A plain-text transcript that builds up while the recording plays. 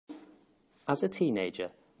As a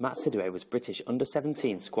teenager, Matt Sidaway was British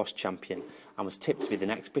under-17 squash champion and was tipped to be the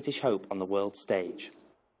next British hope on the world stage.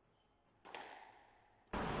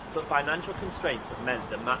 But financial constraints have meant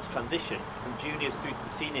that Matt's transition from juniors through to the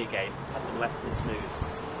senior game has been less than smooth.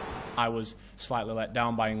 I was slightly let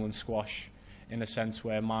down by England squash in a sense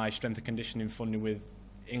where my strength and conditioning funding with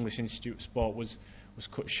English Institute of Sport was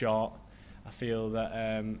cut short. I feel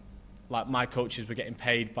that like my coaches were getting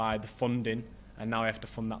paid by the funding, and now I have to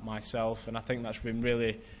fund that myself, and I think that's been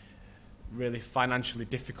really financially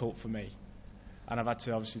difficult for me. And I've had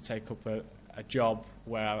to obviously take up a job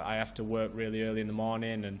where I have to work really early in the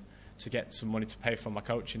morning and to get some money to pay for my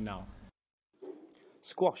coaching now.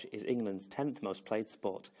 Squash is England's 10th most played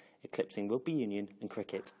sport, eclipsing rugby union and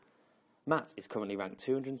cricket. Matt is currently ranked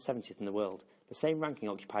 270th in the world, the same ranking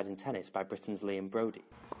occupied in tennis by Britain's Liam Brodie.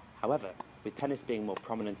 However, with tennis being more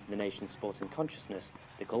prominent in the nation's sporting consciousness,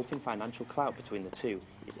 the gulf in financial clout between the two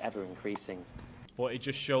is ever increasing. But it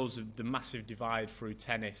just shows the massive divide through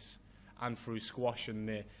tennis and through squash, and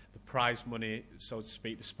the prize money, so to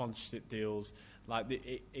speak, the sponsorship deals. Like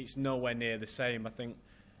it's nowhere near the same. I think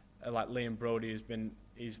like Liam Brodie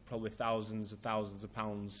he's probably thousands of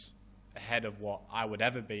pounds ahead of what I would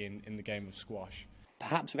ever be in the game of squash.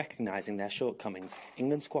 Perhaps recognising their shortcomings,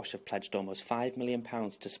 England Squash have pledged almost £5 million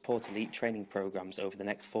to support elite training programmes over the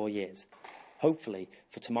next 4 years. Hopefully,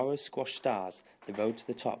 for tomorrow's squash stars, the road to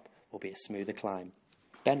the top will be a smoother climb.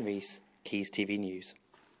 Ben Rees, Quays TV News.